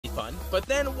fun, but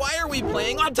then why are we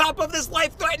playing on top of this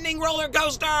life-threatening roller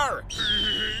coaster?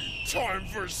 Time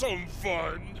for some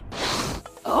fun.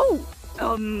 Oh,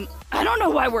 I don't know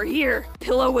why we're here.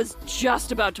 Pillow was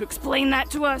just about to explain that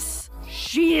to us.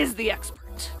 She is the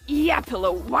expert. Yeah,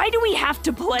 Pillow, why do we have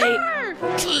to play?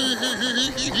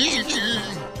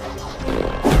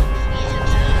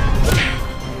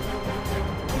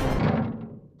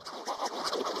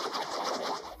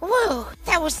 Whoa,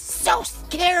 that was so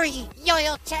scary!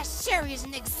 Yoylechess sure is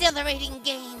an exhilarating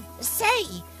game. Say,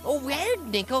 where'd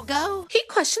Nickel go? He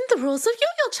questioned the rules of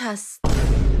Yoylechess.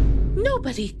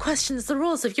 Nobody questions the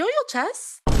rules of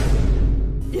Yoylechess.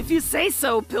 If you say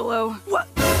so, Pillow. What?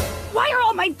 Why are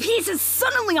all my pieces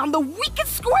suddenly on the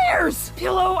weakest squares?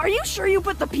 Pillow, are you sure you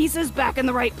put the pieces back in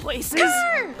the right places?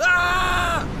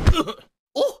 Ah!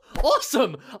 Oh,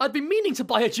 awesome! I'd been meaning to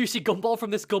buy a juicy gumball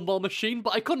from this gumball machine,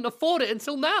 but I couldn't afford it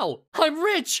until now. I'm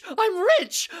rich! I'm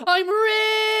rich! I'm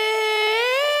rich!